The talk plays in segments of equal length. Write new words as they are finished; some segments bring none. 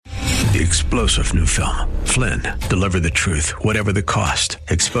the explosive new film, Flynn, Deliver the Truth, Whatever the Cost,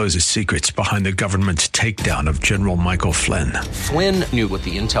 exposes secrets behind the government's takedown of General Michael Flynn. Flynn knew what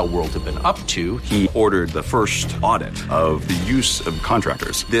the intel world had been up to. He ordered the first audit of the use of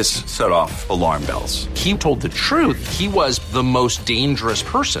contractors. This set off alarm bells. He told the truth. He was the most dangerous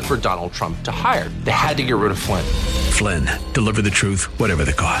person for Donald Trump to hire. They had to get rid of Flynn. Flynn, Deliver the Truth, Whatever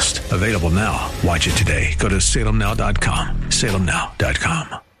the Cost. Available now. Watch it today. Go to salemnow.com.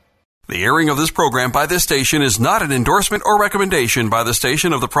 salemnow.com. The airing of this program by this station is not an endorsement or recommendation by the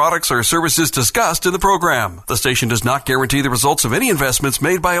station of the products or services discussed in the program. The station does not guarantee the results of any investments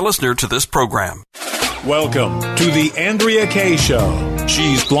made by a listener to this program. Welcome to the Andrea Kaye Show.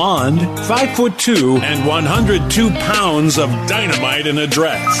 She's blonde, 5'2", and 102 pounds of dynamite in a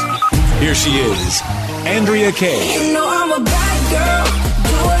dress. Here she is, Andrea Kaye. You know I'm a bad girl.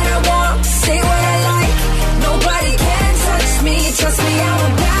 Do what I want, say what I like. Nobody can touch me. Trust me,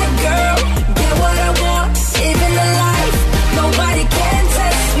 I'm a bad girl. Get what I want, living the life. Nobody can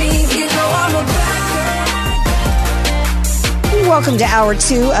touch me. You know I'm a bad girl. Welcome to Hour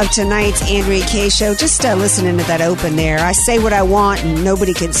 2 of tonight's Andrea Kaye Show. Just listening to that open there. I say what I want and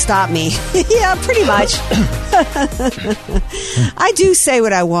nobody can stop me. Yeah, pretty much. I do say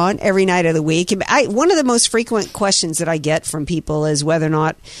what I want every night of the week. One of the most frequent questions that I get from people is whether or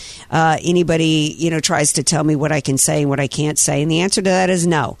not anybody, tries to tell me what I can say and what I can't say. And the answer to that is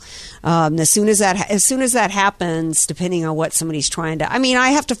no. As soon as that happens, depending on what somebody's trying to, I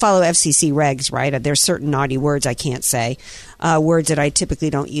have to follow FCC regs, right? There's certain naughty words I can't say, words that I typically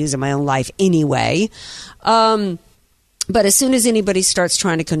don't use in my own life anyway. But as soon as anybody starts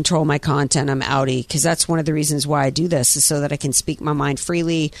trying to control my content, I'm outie, because that's one of the reasons why I do this, is so that I can speak my mind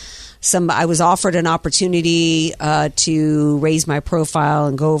freely. I was offered an opportunity to raise my profile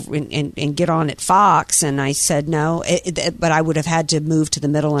and go and get on at Fox, and I said no, but I would have had to move to the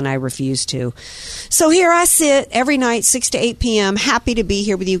middle, and I refused to. So here I sit every night, 6 to 8 p.m., happy to be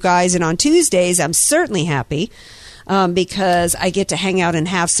here with you guys, and on Tuesdays, I'm certainly happy. Because I get to hang out and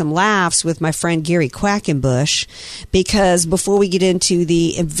have some laughs with my friend Gary Quackenbush. Because before we get into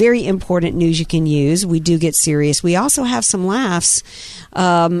the very important news you can use, we do get serious. We also have some laughs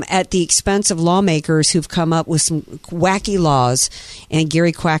at the expense of lawmakers who've come up with some wacky laws. And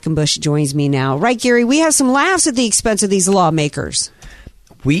Gary Quackenbush joins me now. Right, Gary? We have some laughs at the expense of these lawmakers.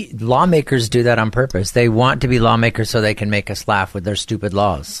 Lawmakers do that on purpose. They want to be lawmakers so they can make us laugh with their stupid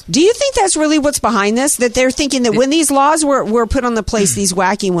laws. Do you think that's really what's behind this? That they're thinking that when these laws were put on the place, these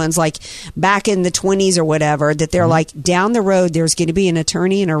wacky ones, like back in the 20s or whatever, that they're like, down the road, there's going to be an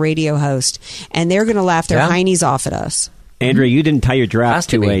attorney and a radio host, and they're going to laugh their heinies off at us. Andrea, you didn't tie your giraffe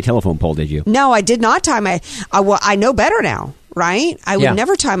to a telephone pole, did you? No, I did not tie I know better now, right? I would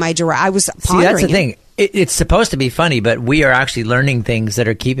never tie my giraffe. I was pondering. See, that's the thing. It's supposed to be funny, but we are actually learning things that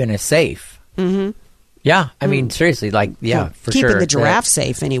are keeping us safe. Mm-hmm. Yeah, seriously, for sure. Keeping the giraffe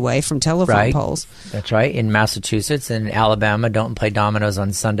safe, anyway, from telephone poles. That's right. In Massachusetts and Alabama, don't play dominoes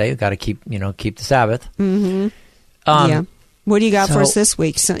on Sunday. You've got to keep the Sabbath. Mm-hmm. Yeah. What do you got for us this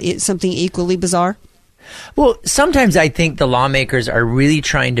week? Something equally bizarre? Well, sometimes I think the lawmakers are really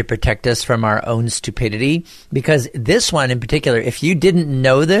trying to protect us from our own stupidity, because this one in particular, if you didn't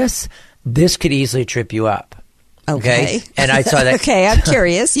know this could easily trip you up. Okay. And I saw that. Okay, I'm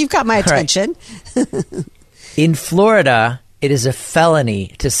curious. You've got my attention. Right. In Florida, it is a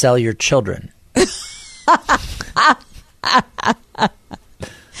felony to sell your children. I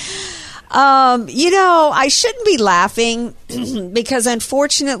shouldn't be laughing because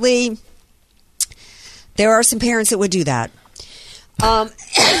unfortunately there are some parents that would do that.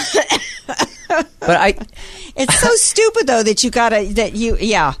 It's so stupid though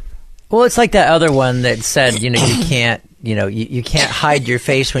that Well, it's like that other one that said, you can't hide your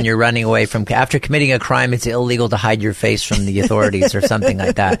face when you're running away from, after committing a crime, it's illegal to hide your face from the authorities or something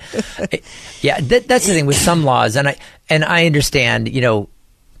like that. That's the thing with some laws. And I understand,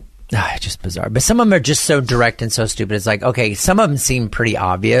 it's just bizarre. But some of them are just so direct and so stupid. It's like, okay, some of them seem pretty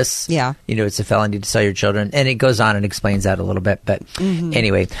obvious. Yeah. It's a felony to sell your children. And it goes on and explains that a little bit. But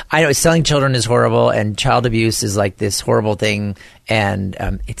anyway, I know selling children is horrible and child abuse is like this horrible thing. And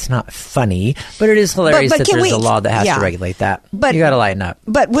it's not funny, but it is hilarious that there's a law that has to regulate that. But you got to lighten up.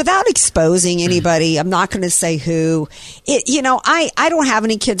 But without exposing anybody, I'm not going to say who. I don't have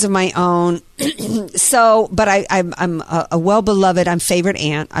any kids of my own, but I'm a well beloved. I'm favorite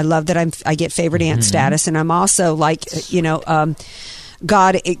aunt. I love that I get favorite aunt status, and I'm also like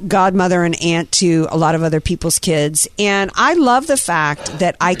godmother and aunt to a lot of other people's kids. And I love the fact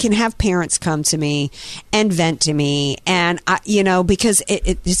that I can have parents come to me and vent to me. And, because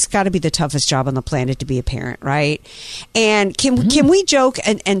it's got to be the toughest job on the planet to be a parent, right? And can we joke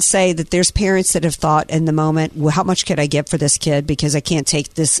and say that there's parents that have thought in the moment, well, how much could I get for this kid because I can't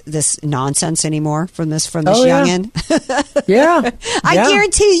take this nonsense anymore from this youngin'? Yeah. I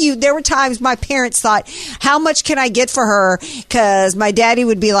guarantee you there were times my parents thought, how much can I get for her? Because my daddy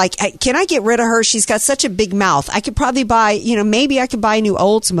would be like, can I get rid of her? She's got such a big mouth. I could probably buy, maybe I could buy a new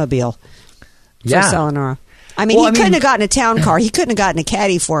Oldsmobile for selling her. I mean, he couldn't have gotten a town car. He couldn't have gotten a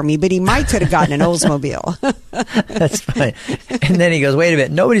caddy for me, but he might could have gotten an Oldsmobile. That's funny. And then he goes, wait a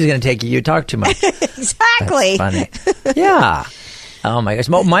minute, nobody's going to take you. You talk too much. Exactly. That's funny. Yeah. Oh my gosh!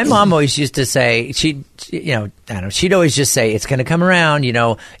 My mom always used to say she'd always just say it's going to come around.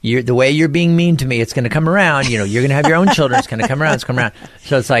 The way you're being mean to me, it's going to come around. You're going to have your own children. It's going to come around. It's coming around.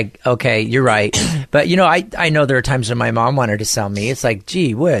 So it's like, okay, you're right. But I know there are times when my mom wanted to sell me. It's like,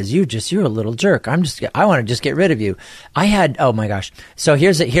 gee whiz, you're a little jerk. I want to just get rid of you. I had, oh my gosh. So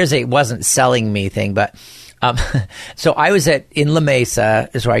here's a wasn't selling me thing, but. So I was in La Mesa,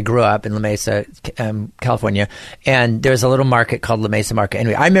 is where I grew up, in La Mesa, California, and there's a little market called La Mesa Market.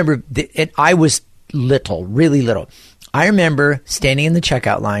 Anyway, I remember I was little, really little. I remember standing in the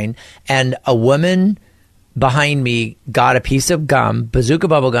checkout line, and a woman behind me got a piece of gum, Bazooka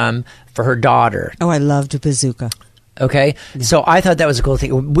bubble gum, for her daughter. Oh, I loved Bazooka. Okay. Yeah. So I thought that was a cool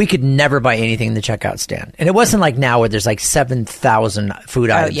thing. We could never buy anything in the checkout stand. And it wasn't like now where there's like 7,000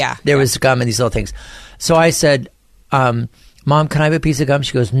 food items. Yeah. There was gum and these little things. So I said, Mom, can I have a piece of gum?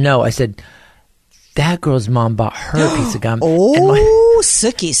 She goes, no. I said, that girl's mom bought her a piece of gum. Oh,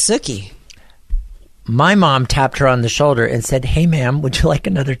 Sookie. My mom tapped her on the shoulder and said, hey, ma'am, would you like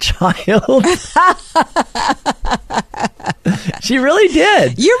another child? She really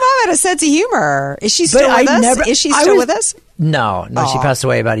did. Your mom had a sense of humor. Is she still with us? Is she still with us? No, she passed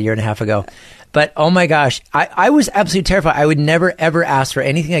away about a year and a half ago. But, oh my gosh, I was absolutely terrified. I would never, ever ask for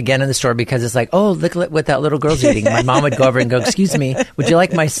anything again in the store because it's like, oh, look at what that little girl's eating. My mom would go over and go, excuse me, would you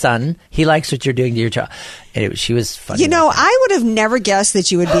like my son? He likes what you're doing to your child. And she was funny. I would have never guessed that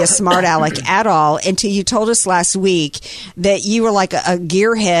you would be a smart aleck at all until you told us last week that you were like a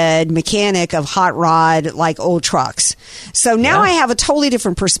gearhead mechanic of hot rod, like old trucks. So now I have a totally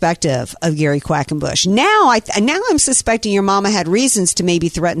different perspective of Gary Quackenbush. Now I'm suspecting your mama had reasons to maybe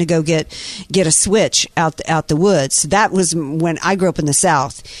threaten to go get a switch out the woods. That was when I grew up in the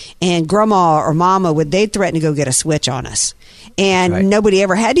South, and grandma or mama they'd threaten to go get a switch on us, and nobody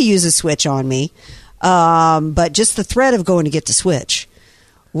ever had to use a switch on me. But just the threat of going to get the switch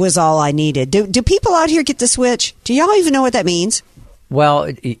was all I needed. Do people out here get the switch? Do y'all even know what that means?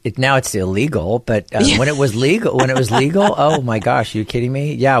 Well, now it's illegal, but when it was legal, oh my gosh, are you kidding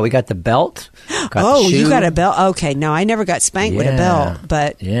me? Yeah, we got the belt. You got a belt? Okay, no, I never got spanked with a belt,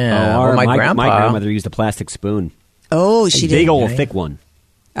 but my grandmother used a plastic spoon. Oh, she did. Big old thick one.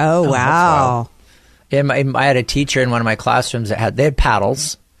 Oh, wow. I had a teacher in one of my classrooms they had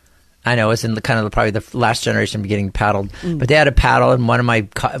paddles. I know it's in probably the last generation of getting paddled, but they had a paddle, and one of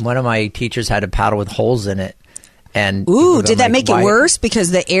my teachers had a paddle with holes in it. And did that make it worse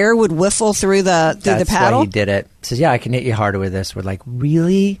because the air would whiffle through the paddle? That's why he did it. He says, "Yeah, I can hit you harder with this." We're like,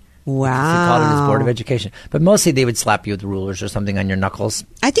 "Really?" Wow. He called it his Board of Education, but mostly they would slap you with rulers or something on your knuckles.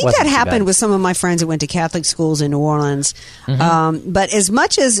 I think that happened with some of my friends that went to Catholic schools in New Orleans. Mm-hmm. But as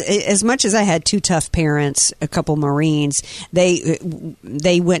much as I had two tough parents, a couple Marines,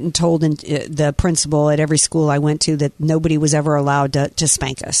 they went and told the principal at every school I went to that nobody was ever allowed to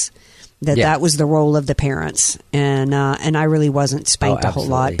spank us. That was the role of the parents, and I really wasn't spanked a whole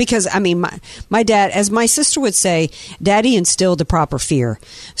lot because my dad, as my sister would say, Daddy instilled the proper fear,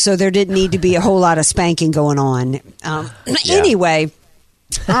 so there didn't need to be a whole lot of spanking going on. Anyway.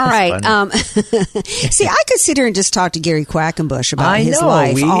 All right. See, I could sit here and just talk to Gary Quackenbush about his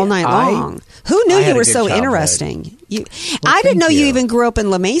life all night long. Who knew you were so interesting? I didn't know you even grew up in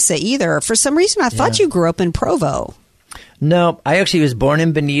La Mesa either. For some reason, I thought you grew up in Provo. No, I actually was born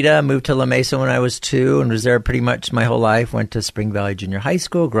in Bonita, moved to La Mesa when I was 2, and was there pretty much my whole life. Went to Spring Valley Junior High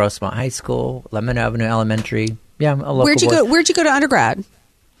School, Grossmont High School, Lemon Avenue Elementary. Yeah, I'm a local boy. Where'd you go to undergrad?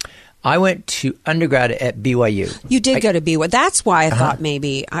 I went to undergrad at BYU. You did go to BYU. That's why I thought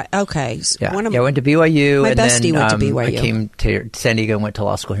maybe. Okay. I went to BYU. My and bestie then, went to BYU. I came to San Diego and went to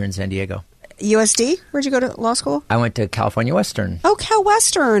law school here in San Diego. USD? Where'd you go to law school? I went to California Western. Oh, Cal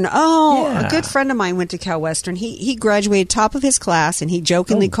Western. Oh, Yeah. a good friend of mine went to Cal Western. He graduated top of his class, and he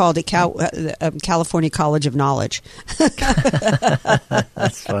jokingly called it California College of Knowledge.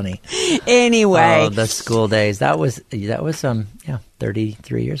 That's funny. Anyway. Oh, the school days. That was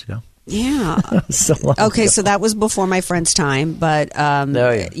 33 years ago. Yeah. So long okay, ago. so that was before my friend's time, but yeah. It was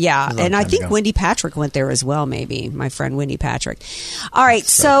a long and I time think ago. Wendy Patrick went there as well, maybe, my friend Wendy Patrick. All right,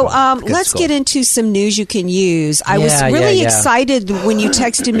 So so cool. Good let's school. get into some news you can use. I was Yeah, really yeah. excited when you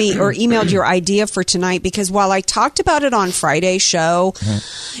texted me or emailed your idea for tonight, because while I talked about it on Friday's show,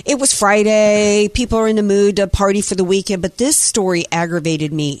 it was Friday, people are in the mood to party for the weekend, but this story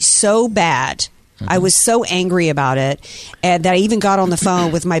aggravated me so bad. I was so angry about it, and that I even got on the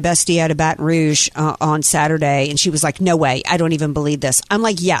phone with my bestie out of Baton Rouge on Saturday, and she was like, "No way, I don't even believe this." I'm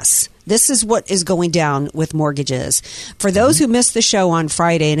like, "Yes, this is what is going down with mortgages." For those who missed the show on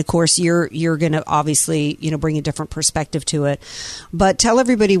Friday, and of course you're going to obviously bring a different perspective to it, but tell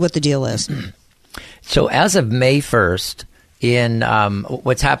everybody what the deal is. So as of May 1st,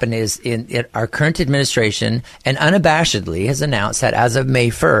 what's happened is in our current administration, and unabashedly has announced that as of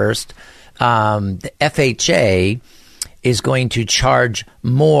May 1st, the FHA is going to charge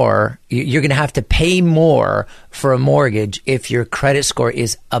more. You're going to have to pay more for a mortgage if your credit score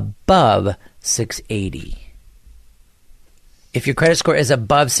is above 680. If your credit score is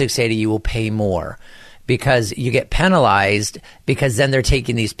above 680, you will pay more, because you get penalized, because then they're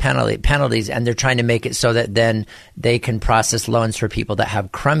taking these penalties and they're trying to make it so that then they can process loans for people that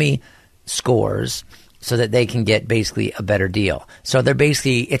have crummy scores, so that they can get basically a better deal. So they're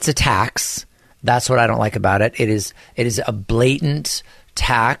basically, it's a tax. That's what I don't like about it. It is a blatant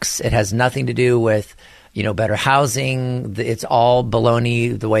tax. It has nothing to do with, better housing. It's all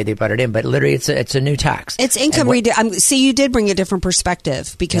baloney the way they put it in. But literally, it's a new tax. It's income see, you did bring a different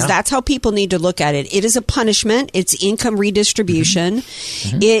perspective, because that's how people need to look at it. It is a punishment. It's income redistribution.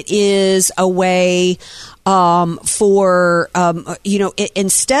 It is a way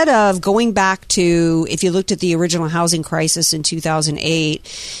instead of going back to, if you looked at the original housing crisis in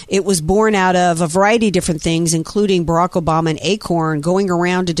 2008, it was born out of a variety of different things, including Barack Obama and Acorn going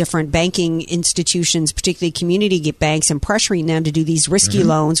around to different banking institutions, particularly community banks, and pressuring them to do these risky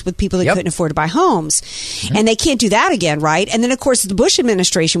loans with people that couldn't afford to buy homes. And they can't do that again, right? And then, of course, the Bush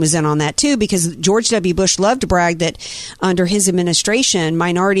administration was in on that too, because George W. Bush loved to brag that under his administration,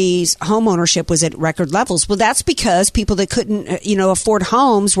 minorities' home ownership was at record levels. Well, that's because people that couldn't, afford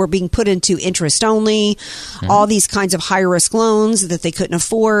homes were being put into interest only, all these kinds of high risk loans that they couldn't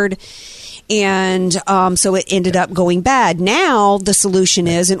afford. And so it ended up going bad. Now the solution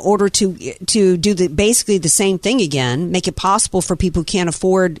is, in order to do basically the same thing again, make it possible for people who can't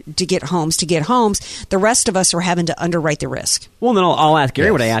afford to get homes, the rest of us are having to underwrite the risk. Well, then I'll ask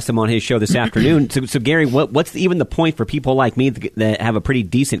Gary what I asked him on his show this afternoon. So Gary, what's even the point for people like me that have a pretty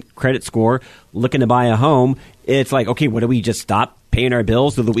decent credit score looking to buy a home? It's like, okay, what do we just stop paying our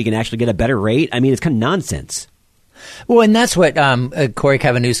bills so that we can actually get a better rate? I mean, it's kind of nonsense. Well, and that's what Corey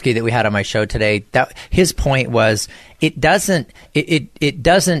Kavanowski that we had on my show today, his point was, it doesn't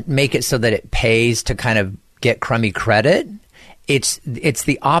make it so that it pays to kind of get crummy credit. It's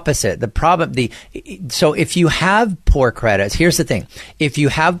the opposite. The problem, so if you have poor credit, here's the thing. If you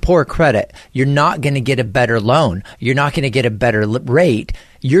have poor credit, you're not going to get a better loan. You're not going to get a better rate.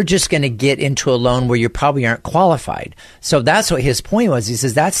 You're just going to get into a loan where you probably aren't qualified. So that's what his point was. He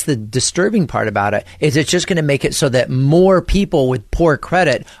says that's the disturbing part about it, is it's just going to make it so that more people with poor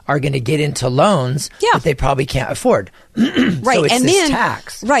credit are going to get into loans that they probably can't afford. Right. So it's and this then,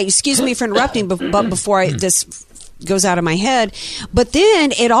 tax. Right. Excuse me for interrupting, but before this goes out of my head, but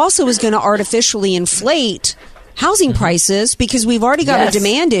then it also is going to artificially inflate housing prices, because we've already got a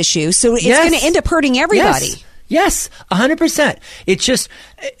demand issue. So it's going to end up hurting everybody. Yes, 100%. It's just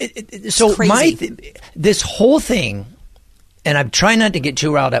so this whole thing, and I'm trying not to get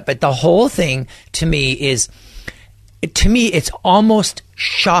too riled up, but the whole thing to me it's almost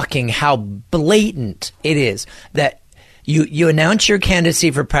shocking how blatant it is that you announce your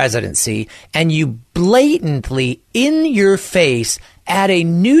candidacy for presidency and you blatantly, in your face, add a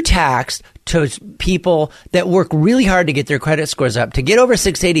new tax to people that work really hard to get their credit scores up. To get over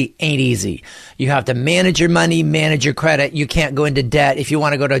 680 ain't easy. You have to manage your money, manage your credit. You can't go into debt. If you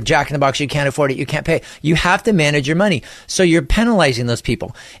want to go to Jack in the Box, you can't afford it. You can't pay. You have to manage your money. So you're penalizing those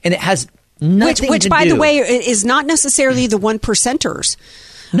people. And it has nothing which to by do. the way, is not necessarily the 1%ers.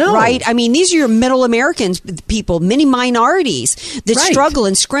 No. Right? I mean, these are your middle Americans, people, many minorities that struggle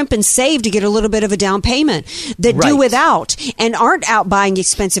and scrimp and save to get a little bit of a down payment, that do without and aren't out buying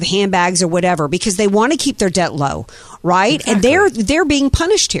expensive handbags or whatever because they want to keep their debt low. Right? Exactly. And they're being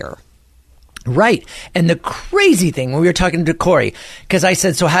punished here. Right. And the crazy thing, when we were talking to Corey, because I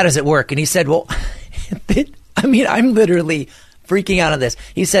said, so how does it work? And he said, well, I mean, I'm literally freaking out on this.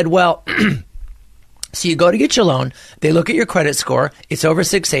 He said, well, so you go to get your loan, they look at your credit score, it's over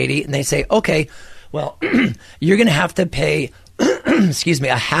 680, and they say, okay, well, you're going to have to pay, excuse me,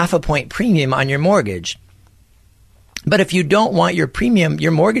 a 0.5 point premium on your mortgage. But if you don't want your premium,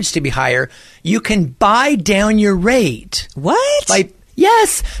 your mortgage to be higher, you can buy down your rate. What?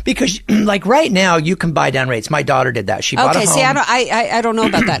 Yes, because like right now you can buy down rates. My daughter did that. She bought a home. See, I don't know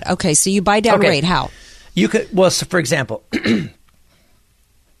about that. Okay, so you buy down rate. How? You could. Well, so for example,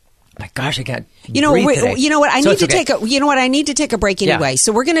 my gosh, I can't. You know what? I need to take a. You know what? I need to take a break anyway.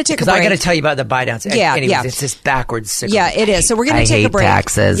 So we're going to take a break. I got to tell you about the buy downs. Yeah, anyways, it's this backwards signal. Yeah, it is. So we're going to take a break.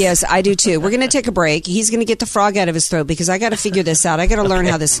 Taxes. Yes, I do too. We're going to take a break. He's going to get the frog out of his throat because I got to figure this out. I got to learn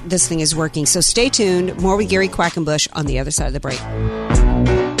how this thing is working. So stay tuned. More with Gary Quackenbush on the other side of the break.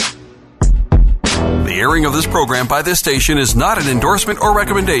 The airing of this program by this station is not an endorsement or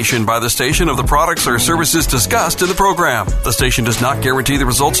recommendation by the station of the products or services discussed in the program. The station does not guarantee the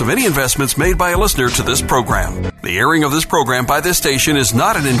results of any investments made by a listener to this program. The airing of this program by this station is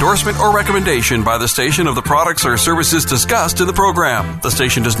not an endorsement or recommendation by the station of the products or services discussed in the program. The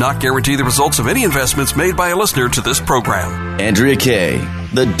station does not guarantee the results of any investments made by a listener to this program. Andrea Kaye,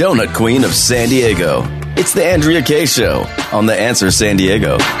 the donut queen of San Diego. It's the Andrea Kaye Show on The Answer San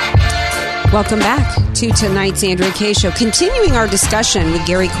Diego. Welcome back to tonight's Andrea Kaye Show. Continuing our discussion with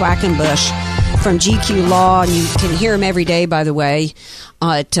Gary Quackenbush from GQ Law. And you can hear him every day, by the way,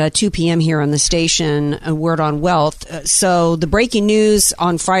 at 2 p.m. here on the station, A Word on Wealth. So the breaking news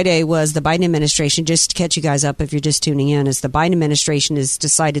on Friday was the Biden administration, just to catch you guys up if you're just tuning in, is the Biden administration has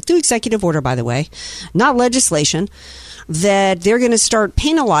decided, through executive order, by the way, not legislation, that they're going to start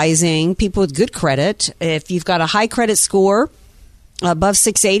penalizing people with good credit. If you've got a high credit score, above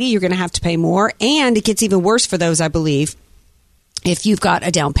 680, you're going to have to pay more. And it gets even worse for those, I believe, if you've got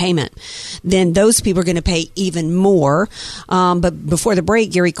a down payment. Then those people are going to pay even more. But before the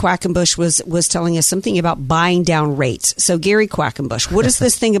break, Gary Quackenbush was telling us something about buying down rates. So, Gary Quackenbush, what is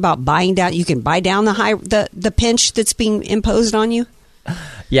this thing about buying down? You can buy down the pinch that's being imposed on you?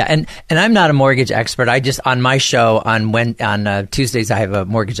 Yeah, and I'm not a mortgage expert. I just, on my show on Tuesdays, I have a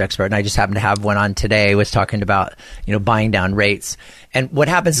mortgage expert, and I just happened to have one on today. I was talking about, buying down rates. And what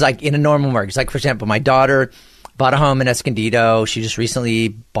happens, like in a normal mortgage, like for example, my daughter bought a home in Escondido. She just recently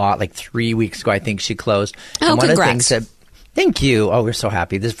bought, like 3 weeks ago, I think she closed. Oh, and one congrats. of the things that, thank you. Oh, we're so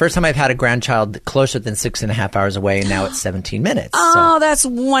happy. This is the first time I've had a grandchild closer than 6.5 hours away, and now it's 17 minutes. Oh, that's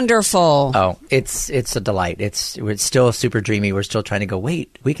wonderful. Oh, it's a delight. It's still super dreamy. We're still trying to go,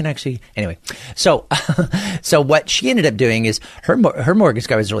 wait, we can actually, anyway. So what she ended up doing is her mortgage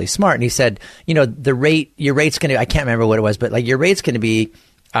guy was really smart, and he said, your rate's going to, I can't remember what it was, but like your rate's going to be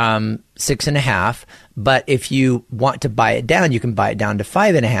 6.5, but if you want to buy it down, you can buy it down to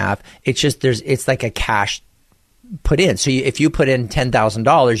 5.5. It's just, it's like a cash put in. So if you put in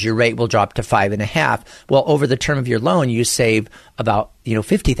 $10,000, your rate will drop to 5.5. Well, over the term of your loan, you save about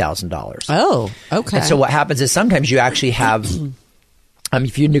 $50,000. Oh, okay. And so what happens is sometimes you actually have,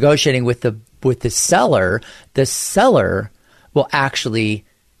 if you're negotiating with the seller will actually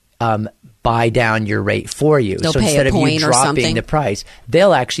buy down your rate for you. They'll so pay instead a of you point or dropping something. the price,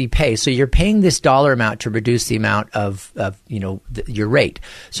 they'll actually pay. So you're paying this dollar amount to reduce the amount of your rate.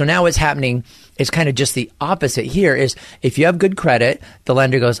 So now what's happening is kind of just the opposite here is if you have good credit, the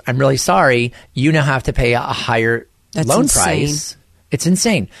lender goes, I'm really sorry, you now have to pay a higher loan price. It's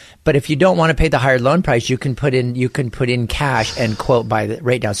insane. But if you don't want to pay the higher loan price, you can put in cash and quote buy the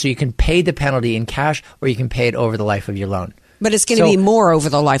rate down. So you can pay the penalty in cash or you can pay it over the life of your loan. But it's going to be more over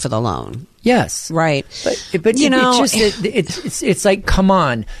the life of the loan. Yes. Right. But it's like, come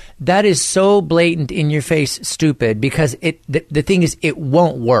on. That is so blatant, in your face, stupid, because the thing is, it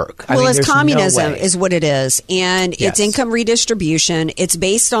won't work. Well, it's communism no way. is what it is. And Yes. it's income redistribution. It's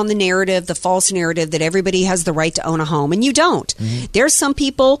based on the false narrative that everybody has the right to own a home. And you don't. Mm-hmm. There's some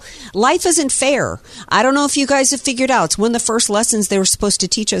people, life isn't fair. I don't know if you guys have figured out. It's one of the first lessons they were supposed to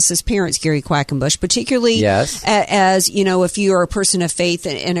teach us as parents, Gary Quackenbush, particularly as, if you are a person of faith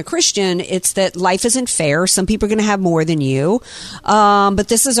and a Christian, it's that life isn't fair. Some people are going to have more than you. But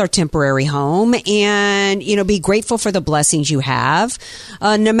this is our temporary home, and be grateful for the blessings you have.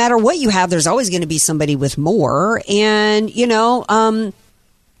 No matter what you have, there's always going to be somebody with more, and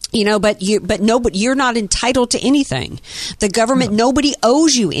But you're not entitled to anything. The government, nobody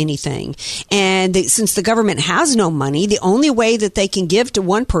owes you anything. And since the government has no money, the only way that they can give to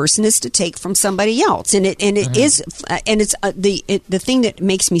one person is to take from somebody else. And it is the thing that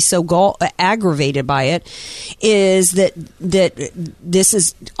makes me so aggravated by it is that this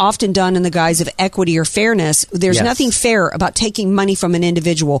is often done in the guise of equity or fairness. There's nothing fair about taking money from an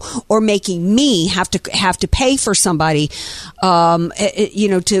individual or making me have to pay for somebody,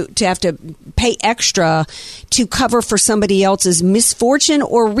 to have to pay extra to cover for somebody else's misfortune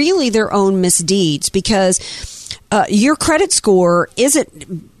or really their own misdeeds, because your credit score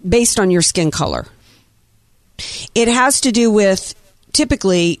isn't based on your skin color. It has to do with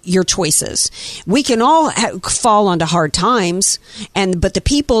typically your choices. We can all fall onto hard times, but the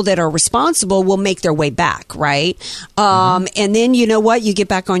people that are responsible will make their way back, right? And then you know what? You get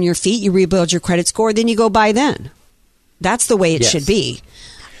back on your feet, you rebuild your credit score, then you go buy then. That's the way it should be.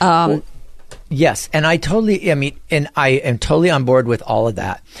 Yes, and I am totally on board with all of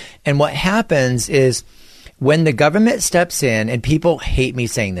that. And what happens is when the government steps in, and people hate me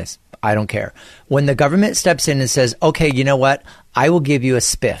saying this, I don't care. When the government steps in and says, okay, you know what? I will give you a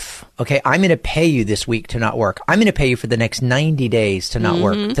spiff. Okay, I'm going to pay you this week to not work. I'm going to pay you for the next 90 days to not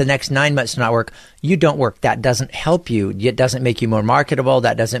work, the next 9 months to not work. You don't work. That doesn't help you. It doesn't make you more marketable.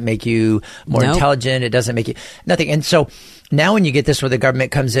 That doesn't make you more intelligent. It doesn't make you nothing. And so now when you get this where the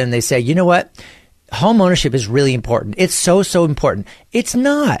government comes in, they say, you know what? Home ownership is really important. It's so important. It's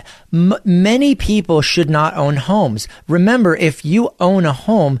not. Many people should not own homes. Remember, if you own a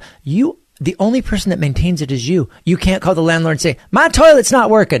home, the only person that maintains it is you. You can't call the landlord and say, my toilet's not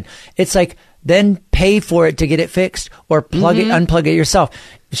working. It's like, then pay for it to get it fixed or unplug it yourself.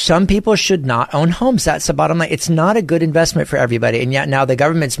 Some people should not own homes. That's the bottom line. It's not a good investment for everybody. And yet now the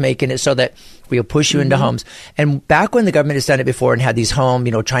government's making it so that we'll push you into homes. And back when the government has done it before and had these home,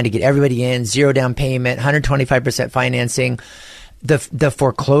 trying to get everybody in, 0 down payment, 125% financing, the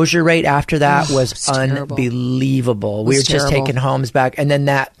foreclosure rate after that was unbelievable. We were just taking homes back, and then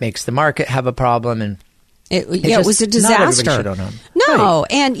that makes the market have a problem. And it was a disaster. Not everybody should own homes. No,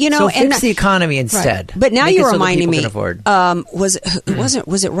 right. And so fix the economy instead. Right. But now you're reminding me. Was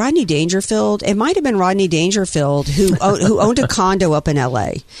it Rodney Dangerfield? It might have been Rodney Dangerfield who owned a condo up in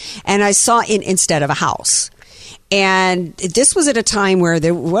L.A. And I saw instead of a house. And this was at a time where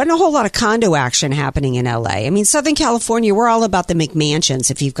there wasn't a whole lot of condo action happening in L.A. I mean, Southern California, we're all about the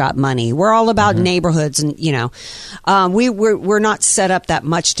McMansions if you've got money. We're all about neighborhoods, and we're not set up that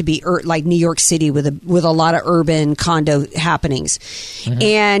much to be like New York City with a lot of urban condo happenings.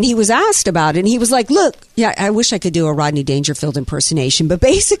 And he was asked about it, and he was like, "Look, yeah, I wish I could do a Rodney Dangerfield impersonation, but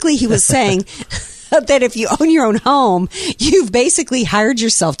basically he was saying." That if you own your own home, you've basically hired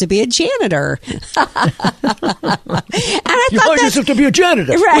yourself to be a janitor. And you hired yourself to be a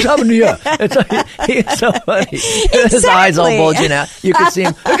janitor. Right. What's happened to you? It's so funny. Exactly. His eyes all bulging out. You can see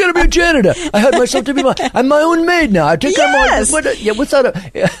him. I got to be a janitor. I hired myself to be I'm my own maid now. I take yes. What's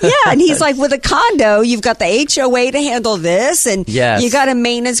that? Yeah, and he's like, with a condo, you've got the HOA to handle this, and you got a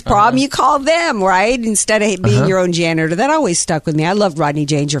maintenance problem. You call them, right? Instead of being your own janitor. That always stuck with me. I loved Rodney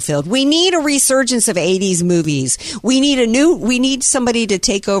Dangerfield. We need a resurgence of 80s movies. We need somebody to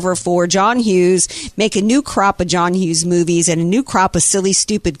take over for John Hughes, make a new crop of John Hughes movies and a new crop of silly,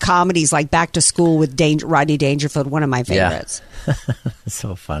 stupid comedies like Back to School with Rodney Dangerfield, one of my favorites. Yeah.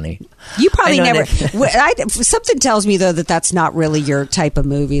 So funny. You probably never. Something tells me though that that's not really your type of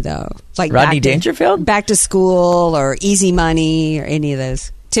movie though. Like Rodney Dangerfield, Back to School, or Easy Money, or any of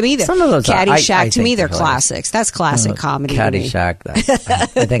those. To me, some of those Caddyshack. To me, they're classics. That's classic comedy. Caddyshack.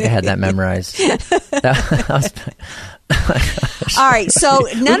 I think I had that memorized. That was, all right, so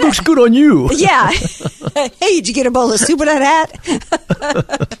it looks good on you. Yeah. Hey, did you get a bowl of soup in that hat?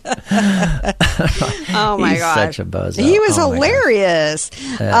 Oh my god, such a bozo. He was hilarious.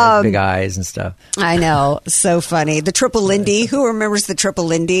 Big eyes and stuff. I know, so funny. The Triple Lindy. Who remembers the Triple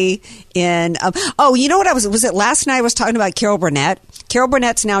Lindy? In you know what was it last night? I was talking about Carol Burnett. Carol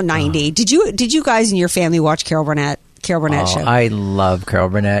Burnett's now 90. Did you guys in your family watch Carol Burnett show? I love Carol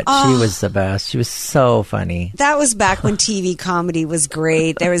Burnett. She was the best. She was so funny. That was back when TV comedy was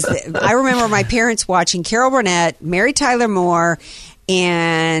great. I remember my parents watching Carol Burnett, Mary Tyler Moore,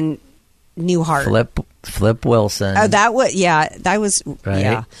 and Newhart. Flip Wilson. Oh, that was right?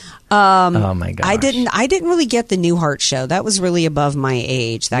 Yeah. Oh my gosh. I didn't really get the Newhart show. That was really above my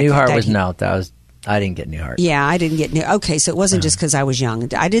age. I didn't get Newhart. Yeah, I didn't get Okay, so it wasn't just because I was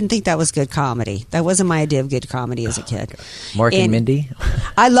young. I didn't think that was good comedy. That wasn't my idea of good comedy as a kid. Mork and Mindy?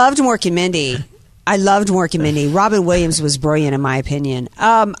 I loved Mork and Mindy. I loved Mork and Mindy. Robin Williams was brilliant, in my opinion.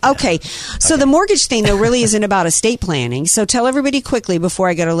 Okay. So the mortgage thing, though, really isn't about estate planning. So tell everybody quickly, before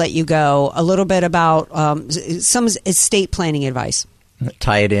I got to let you go, a little bit about some estate planning advice.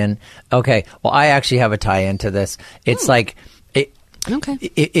 Tie it in. Okay. Well, I actually have a tie-in to this. It's like,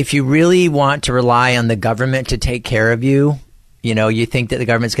 if you really want to rely on the government to take care of you, you know, you think that the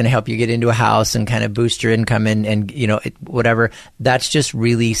government's going to help you get into a house and kind of boost your income and you know, whatever. That's just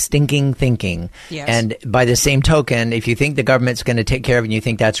really stinking thinking. Yes. And by the same token, if you think the government's going to take care of you and you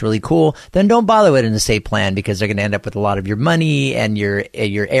think that's really cool, then don't bother with an estate plan, because they're going to end up with a lot of your money, and your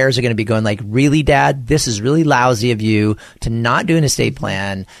heirs are going to be going like, really, Dad, this is really lousy of you to not do an estate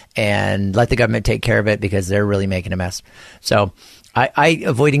plan and let the government take care of it, because they're really making a mess. So I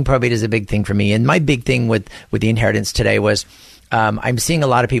avoiding probate is a big thing for me. And my big thing with the inheritance today was, I'm seeing a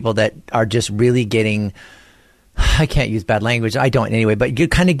lot of people that are just really getting, I can't use bad language, I don't anyway, but you're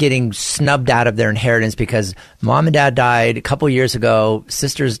kind of getting snubbed out of their inheritance because mom and dad died a couple years ago,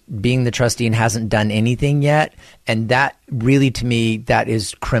 sister's being the trustee and hasn't done anything yet. And that really, to me, that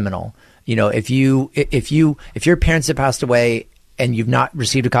is criminal. You know, if your parents have passed away and you've not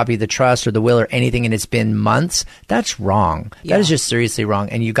received a copy of the trust or the will or anything, and it's been months, that's wrong. Yeah. That is just seriously wrong,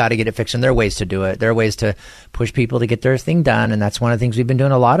 and you got to get it fixed. And there are ways to do it. There are ways to push people to get their thing done, and that's one of the things we've been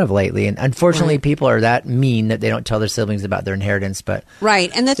doing a lot of lately. And unfortunately, people are that mean that they don't tell their siblings about their inheritance. But right,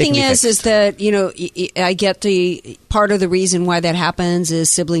 and the thing is that, you know, I get the part of the reason why that happens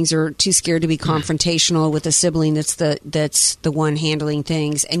is siblings are too scared to be confrontational with a sibling that's the one handling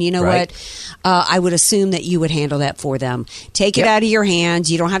things. And you know what? I would assume that you would handle that for them. Take it out of your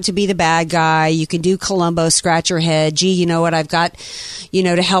hands. You don't have to be the bad guy. You can do Columbo, scratch your head. Gee, you know what? I've got, you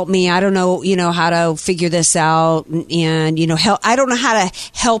know, to help me. I don't know, you know, how to figure this out, and you know, I don't know how to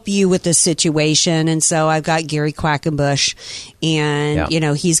help you with this situation. And so I've got Gary Quackenbush, and you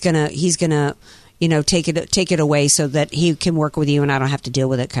know, he's gonna, you know, take it away so that he can work with you, and I don't have to deal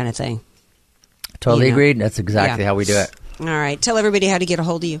with it, kind of thing. Totally agreed. That's exactly how we do it. All right, tell everybody how to get a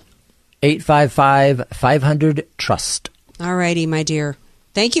hold of you. 855-500-TRUST. All righty, my dear.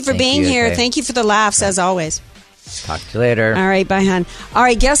 Thank you for being here. Okay. Thank you for the laughs, as always. Talk to you later. All right, bye, hon. All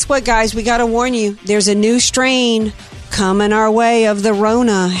right, guess what, guys? We got to warn you. There's a new strain coming our way of the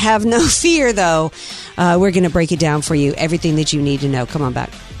Rona. Have no fear, though. We're going to break it down for you. Everything that you need to know. Come on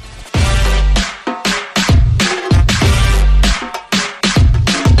back.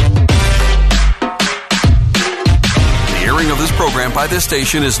 Of this program by this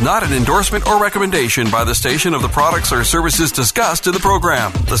station is not an endorsement or recommendation by the station of the products or services discussed in the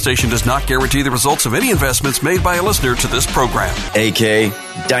program. The station does not guarantee the results of any investments made by a listener to this program. AK,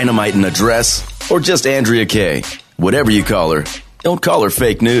 Dynamite and Address, or just Andrea Kaye. Whatever you call her, don't call her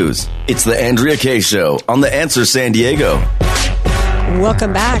fake news. It's the Andrea Kaye Show on The Answer San Diego.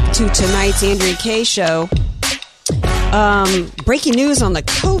 Welcome back to tonight's Andrea Kaye Show. Breaking news on the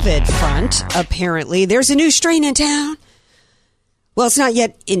COVID front, apparently. There's a new strain in town. Well, it's not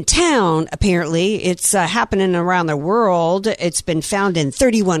yet in town, apparently. It's happening around the world. It's been found in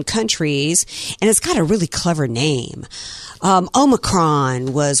 31 countries, and it's got a really clever name.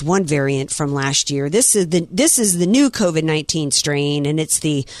 Omicron was one variant from last year. This is the new COVID-19 strain, and it's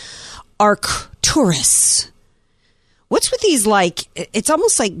the Arcturus. What's with these, like, it's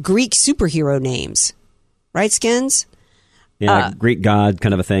almost like Greek superhero names, right, Skins? Yeah, Greek god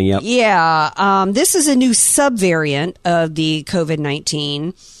kind of a thing, yep. Yeah, this is a new subvariant of the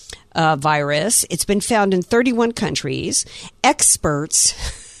COVID-19 virus. It's been found in 31 countries. Experts,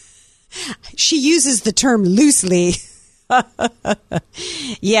 she uses the term loosely.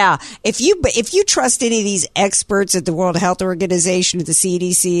 Yeah, if you trust any of these experts at the World Health Organization or the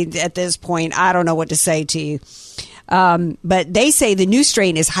CDC at this point, I don't know what to say to you. But they say the new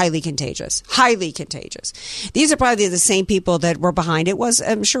strain is highly contagious. Highly contagious. These are probably the same people that were behind it.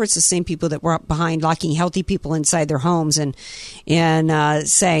 I'm sure it's the same people that were behind locking healthy people inside their homes and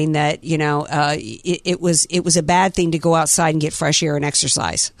saying that, you know, it was a bad thing to go outside and get fresh air and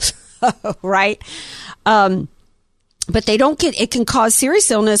exercise. Right? But they don't it can cause serious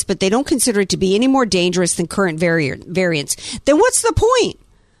illness, but they don't consider it to be any more dangerous than current variants. Then what's the point?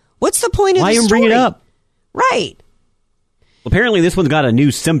 What's the point of the story? Why even bring it up? Right. Apparently, this one's got a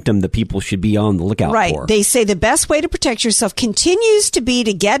new symptom that people should be on the lookout for. Right. They say the best way to protect yourself continues to be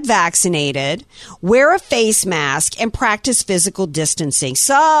to get vaccinated, wear a face mask, and practice physical distancing.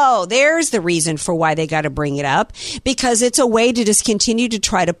 So there's the reason for why they got to bring it up, because it's a way to just continue to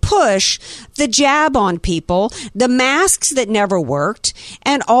try to push the jab on people, the masks that never worked,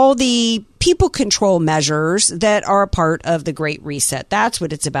 and all the people control measures that are a part of the Great Reset. That's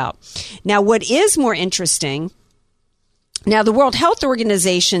what it's about. Now, what is more interesting Now, the World Health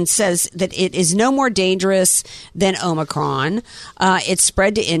Organization says that it is no more dangerous than Omicron. It's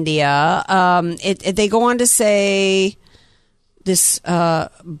spread to India. They go on to say this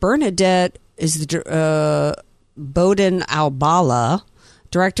Bernadette is the Bowden Albala,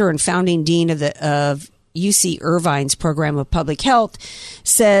 director and founding dean of UC Irvine's program of public health,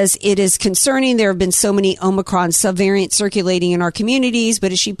 says it is concerning. There have been so many Omicron subvariants circulating in our communities,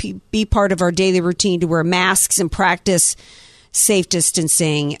 but it should be part of our daily routine to wear masks and practice safe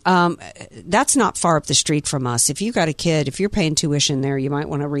distancing. That's not far up the street from us. If you got a kid, if you're paying tuition there, you might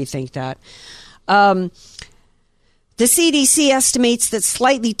want to rethink that. The CDC estimates that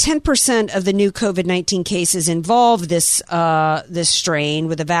slightly 10% of the new COVID-19 cases involve this strain,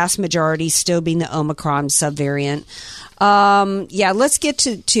 with the vast majority still being the Omicron subvariant. Let's get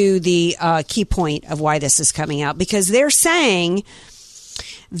to the key point of why this is coming out, because they're saying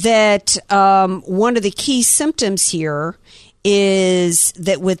that one of the key symptoms here is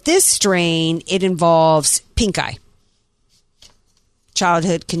that with this strain, it involves pink eye.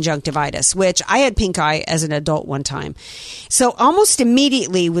 Childhood conjunctivitis, which I had pink eye as an adult one time. So almost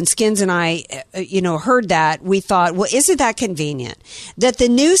immediately when Skins and I, heard that, we thought, well, isn't that convenient that the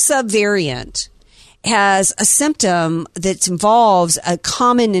new subvariant has a symptom that involves a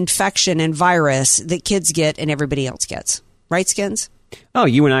common infection and virus that kids get and everybody else gets. Right, Skins? Oh,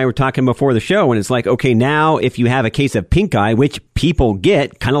 you and I were talking before the show, and it's like, okay, now if you have a case of pink eye, which people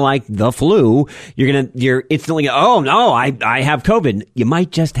get, kind of like the flu, you're instantly, oh no, I have COVID. You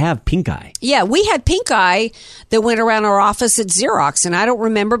might just have pink eye. Yeah, we had pink eye that went around our office at Xerox, and I don't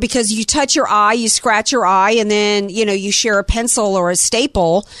remember, because you touch your eye, you scratch your eye, and then, you share a pencil or a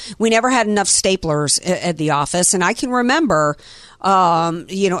staple. We never had enough staplers at the office, and I can remember,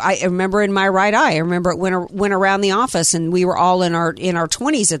 I remember in my right eye, I remember it went around the office, and we were all in our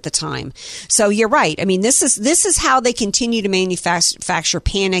 20s at the time. So you're right. I mean, this is how they continue to manufacture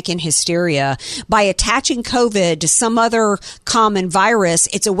panic and hysteria by attaching COVID to some other common virus.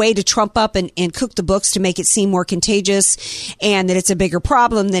 It's a way to trump up and cook the books to make it seem more contagious and that it's a bigger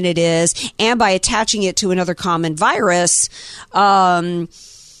problem than it is. And by attaching it to another common virus. Well,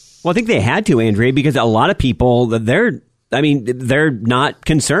 I think they had to, Andrea, because a lot of people, they're not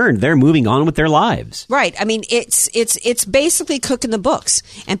concerned. They're moving on with their lives. Right. I mean, it's basically cooking the books,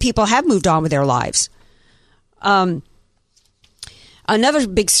 and people have moved on with their lives. Another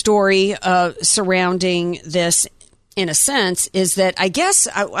big story surrounding this, in a sense, is that I guess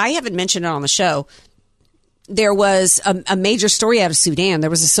I haven't mentioned it on the show. There was a major story out of Sudan. There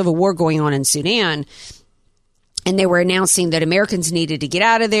was a civil war going on in Sudan. And they were announcing that Americans needed to get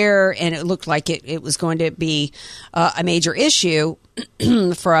out of there, and it looked like it was going to be a major issue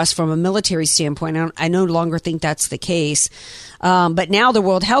for us from a military standpoint. I no longer think that's the case. But now the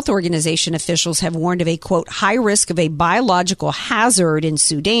World Health Organization officials have warned of a, quote, high risk of a biological hazard in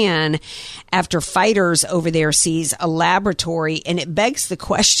Sudan after fighters over there seize a laboratory. And it begs the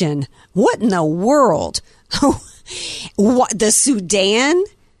question, what in the world? What, the Sudan?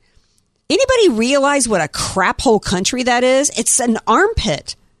 Anybody realize what a crap hole country that is? It's an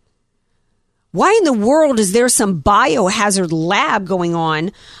armpit. Why in the world is there some biohazard lab going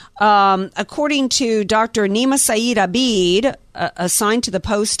on? According to Dr. Nima Saeed Abid, assigned to the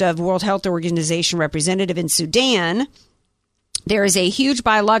post of World Health Organization representative in Sudan, there is a huge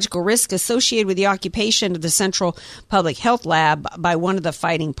biological risk associated with the occupation of the Central Public Health Lab by one of the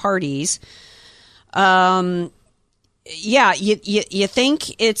fighting parties. Yeah, you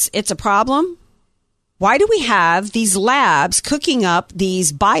think it's a problem? Why do we have these labs cooking up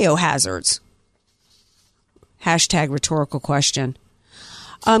these biohazards? Hashtag rhetorical question.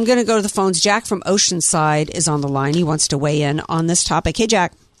 I'm going to go to the phones. Jack from Oceanside is on the line. He wants to weigh in on this topic. Hey,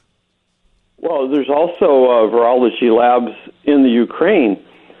 Jack. Well, there's also virology labs in the Ukraine.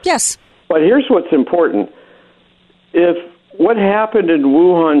 Yes. But here's what's important. If what happened in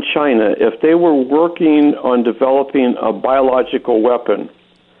Wuhan, China, if they were working on developing a biological weapon,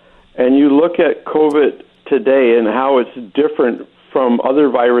 and you look at COVID today and how it's different from other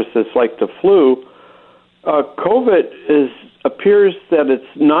viruses like the flu, COVID appears that it's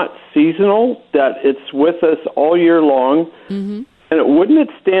not seasonal, that it's with us all year long, and wouldn't it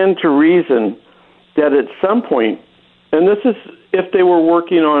stand to reason that at some point, and this is if they were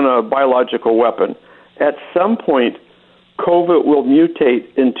working on a biological weapon, at some point, COVID will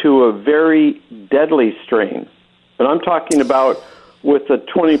mutate into a very deadly strain. And I'm talking about with a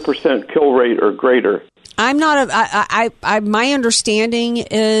 20% kill rate or greater. I'm not my understanding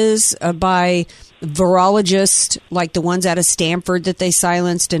is by virologists like the ones out of Stanford that they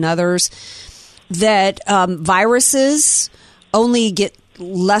silenced and others, that viruses only get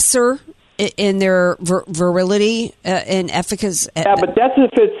lesser in their virility and efficacy. Yeah, but that's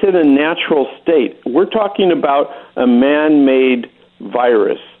if it's in a natural state. We're talking about a man-made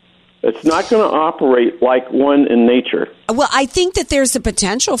virus. It's not going to operate like one in nature. Well, I think that there's the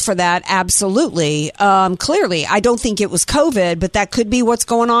potential for that, absolutely. Clearly, I don't think it was COVID, but that could be what's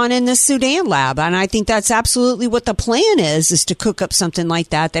going on in the Sudan lab. And I think that's absolutely what the plan is to cook up something like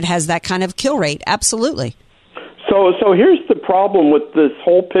that has that kind of kill rate. Absolutely. So here's the problem with this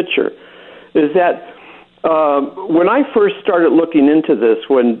whole picture, is that when I first started looking into this,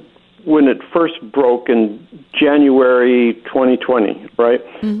 when it first broke in January 2020, right?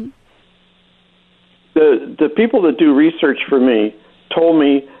 Mm-hmm. The people that do research for me told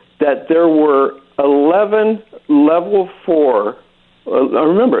me that there were 11 level 4,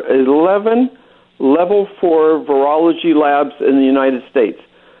 remember, 11 level 4 virology labs in the United States.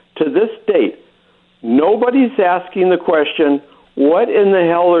 To this date, nobody's asking the question, what in the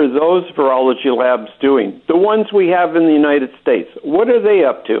hell are those virology labs doing? The ones we have in the United States, what are they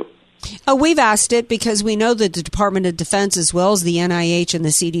up to? Oh, we've asked it because we know that the Department of Defense, as well as the NIH and the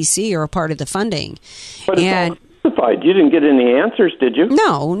CDC, are a part of the funding. But it's all classified. You didn't get any answers, did you?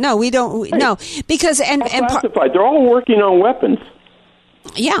 No, we don't. Right. No, because and classified. They're all working on weapons.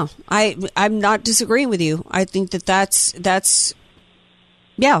 Yeah, I'm not disagreeing with you. I think that's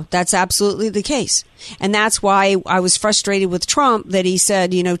absolutely the case. And that's why I was frustrated with Trump that he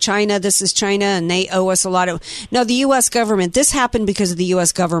said, China, this is China, and they owe us a lot of... No, the U.S. government, this happened because of the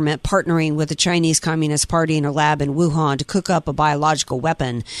U.S. government partnering with the Chinese Communist Party in a lab in Wuhan to cook up a biological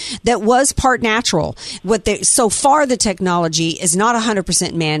weapon that was part natural. So far, the technology is not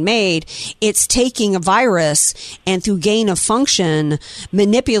 100% man-made. It's taking a virus and through gain of function,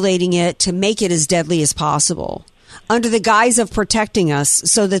 manipulating it to make it as deadly as possible, under the guise of protecting us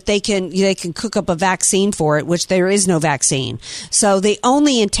so that they can cook up a vaccine for it, which there is no vaccine. So the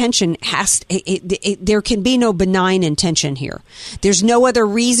only intention there can be no benign intention here. There's no other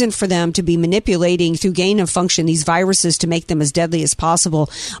reason for them to be manipulating through gain of function these viruses to make them as deadly as possible,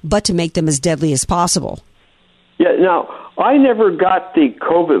 but to make them as deadly as possible. Yeah, now, I never got the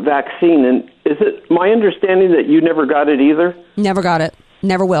COVID vaccine, and is it my understanding that you never got it either? Never got it.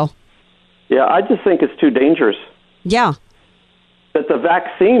 Never will. Yeah, I just think it's too dangerous. Yeah. That the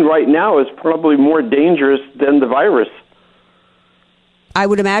vaccine right now is probably more dangerous than the virus. I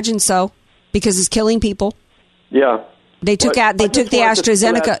would imagine so, because it's killing people. Yeah. They took the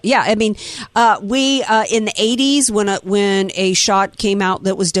AstraZeneca. Yeah, I mean, we in the 80s when a shot came out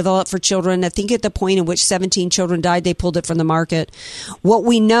that was developed for children, I think at the point in which 17 children died, they pulled it from the market. What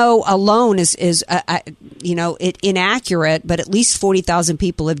we know alone is inaccurate, but at least 40,000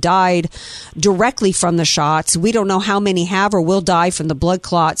 people have died directly from the shots. We don't know how many have or will die from the blood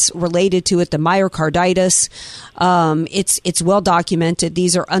clots related to it, the myocarditis. It's well documented.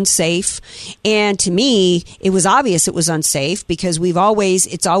 These are unsafe, and to me, it was obvious it was unsafe because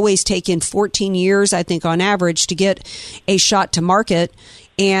it's always taken 14 years, I think, on average to get a shot to market.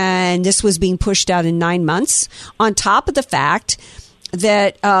 And this was being pushed out in 9 months, on top of the fact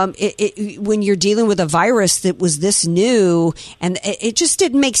that when you're dealing with a virus that was this new, and it just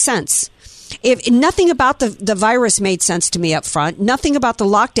didn't make sense. If nothing about the virus made sense to me up front, nothing about the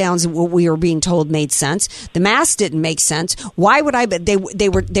lockdowns what we were being told made sense. The mask didn't make sense. Why would I? They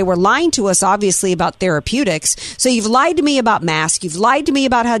were lying to us, obviously, about therapeutics. So you've lied to me about masks. You've lied to me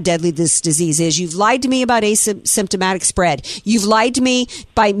about how deadly this disease is. You've lied to me about asymptomatic spread. You've lied to me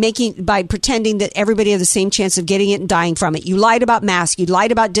by pretending that everybody has the same chance of getting it and dying from it. You lied about masks. You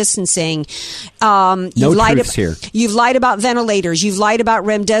lied about distancing. You've lied about ventilators. You've lied about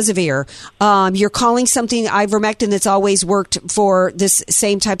remdesivir. You're calling something ivermectin that's always worked for this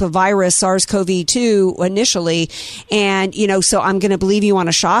same type of virus, SARS-CoV-2 initially. And, so I'm going to believe you on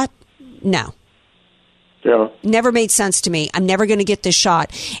a shot? No. Yeah. Never made sense to me. I'm never going to get this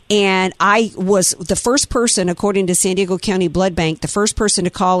shot. And I was the first person, according to San Diego County Blood Bank, the first person to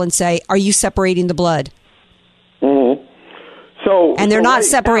call and say, are you separating the blood? Mm-hmm. And they're not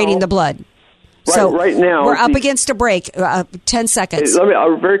separating the blood. Right now, we're up against a break. 10 seconds. Let me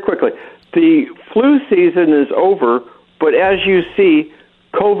very quickly. The flu season is over, but as you see,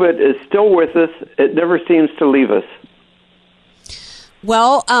 COVID is still with us. It never seems to leave us.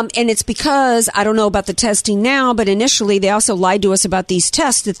 Well, and it's because, I don't know about the testing now, but initially they also lied to us about these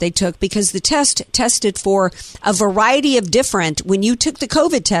tests that they took, because the test tested for a variety of different, when you took the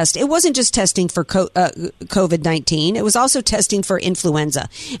COVID test, it wasn't just testing for COVID-19. It was also testing for influenza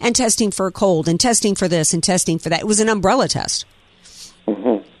and testing for a cold and testing for this and testing for that. It was an umbrella test.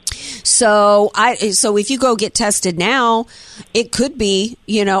 Mm-hmm. So if you go get tested now, it could be,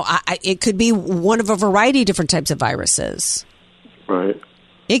 it could be one of a variety of different types of viruses. Right.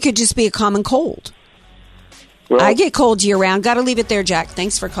 It could just be a common cold. Well, I get colds year-round. Got to leave it there, Jack.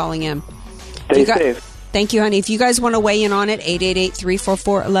 Thanks for calling in. Stay safe. Thank you, honey. If you guys want to weigh in on it,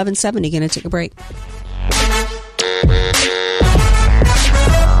 888-344-1170. Going to take a break.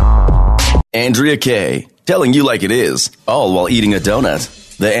 Andrea Kaye, telling you like it is, all while eating a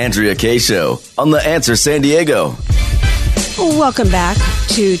donut. The Andrea Kaye Show on The Answer San Diego. Welcome back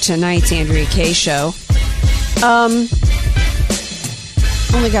to tonight's Andrea Kaye Show.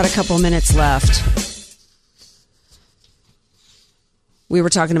 Only got a couple minutes left. We were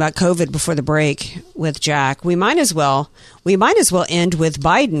talking about COVID before the break with Jack. We might as well end with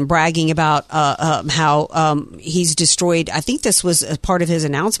Biden bragging about how he's destroyed. I think this was a part of his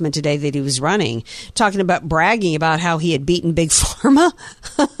announcement today that he was running, talking about bragging about how he had beaten Big Pharma.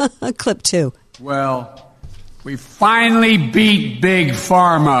 Clip 2. Well, we finally beat Big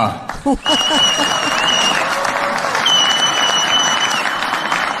Pharma.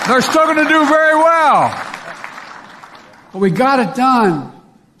 They're still going to do very well. But we got it done,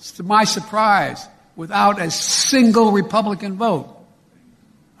 to my surprise, without a single Republican vote.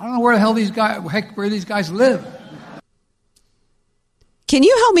 I don't know where the hell these guys live. Can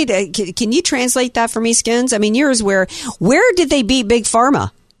you help me can you translate that for me, Skins? I mean, yours where did they beat Big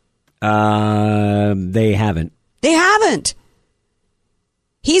Pharma? They haven't. They haven't.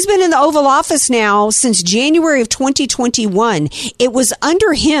 He's been in the Oval Office now since January of 2021. It was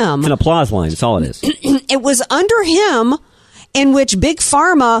under him. It's an applause line. That's all it is. It was under him in which Big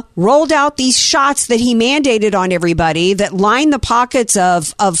Pharma rolled out these shots that he mandated on everybody that lined the pockets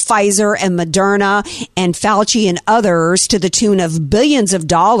of Pfizer and Moderna and Fauci and others to the tune of billions of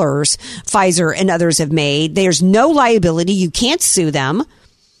dollars Pfizer and others have made. There's no liability. You can't sue them.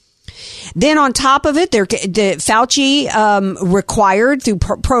 Then on top of it, Fauci required through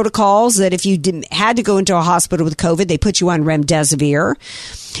protocols that if you had to go into a hospital with COVID, they put you on remdesivir.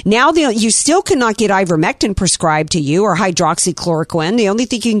 Now you still cannot get ivermectin prescribed to you or hydroxychloroquine. The only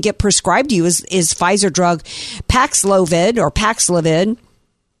thing you can get prescribed to you is Pfizer drug Paxlovid.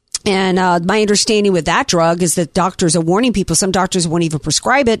 And my understanding with that drug is that doctors are warning people. Some doctors won't even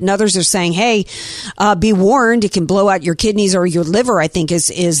prescribe it, and others are saying, hey, be warned, it can blow out your kidneys or your liver, I think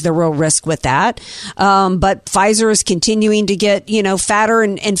is the real risk with that. But Pfizer is continuing to get, fatter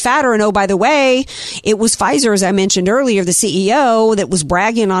and fatter. And oh, by the way, it was Pfizer, as I mentioned earlier, the CEO that was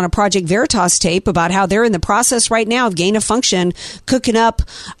bragging on a Project Veritas tape about how they're in the process right now of gain of function, cooking up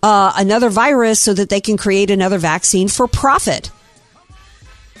another virus so that they can create another vaccine for profit.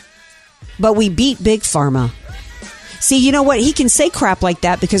 But we beat Big Pharma. See, you know what? He can say crap like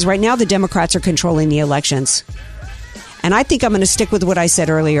that because right now the Democrats are controlling the elections. And I think I'm going to stick with what I said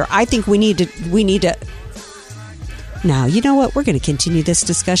earlier. I think we need to. Now, you know what? We're going to continue this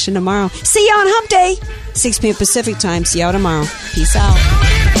discussion tomorrow. See you on Hump Day, 6 p.m. Pacific time. See you tomorrow. Peace out.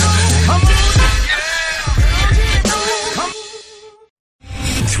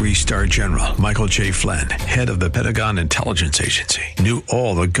 Three-star General Michael J. Flynn, head of the Pentagon Intelligence Agency, knew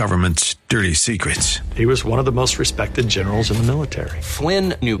all the government's dirty secrets. He was one of the most respected generals in the military.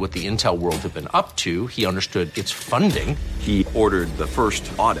 Flynn knew what the intel world had been up to. He understood its funding. He ordered the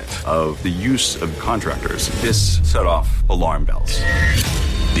first audit of the use of contractors. This set off alarm bells.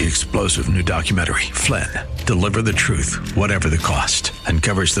 The explosive new documentary, Flynn, Deliver the Truth, Whatever the Cost,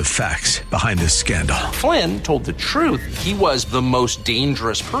 uncovers the facts behind this scandal. Flynn told the truth. He was the most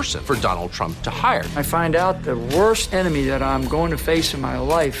dangerous person for Donald Trump to hire. I find out the worst enemy that I'm going to face in my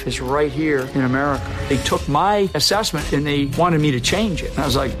life is right here in America. They took my assessment and they wanted me to change it. And I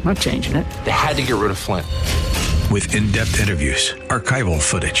was like, I'm not changing it. They had to get rid of Flynn. With in-depth interviews, archival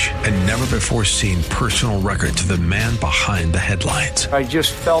footage, and never-before-seen personal records of the man behind the headlines. I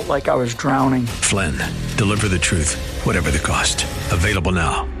just felt like I was drowning. Flynn, Deliver the Truth, Whatever the Cost. Available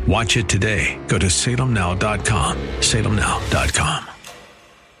now. Watch it today. Go to salemnow.com. salemnow.com.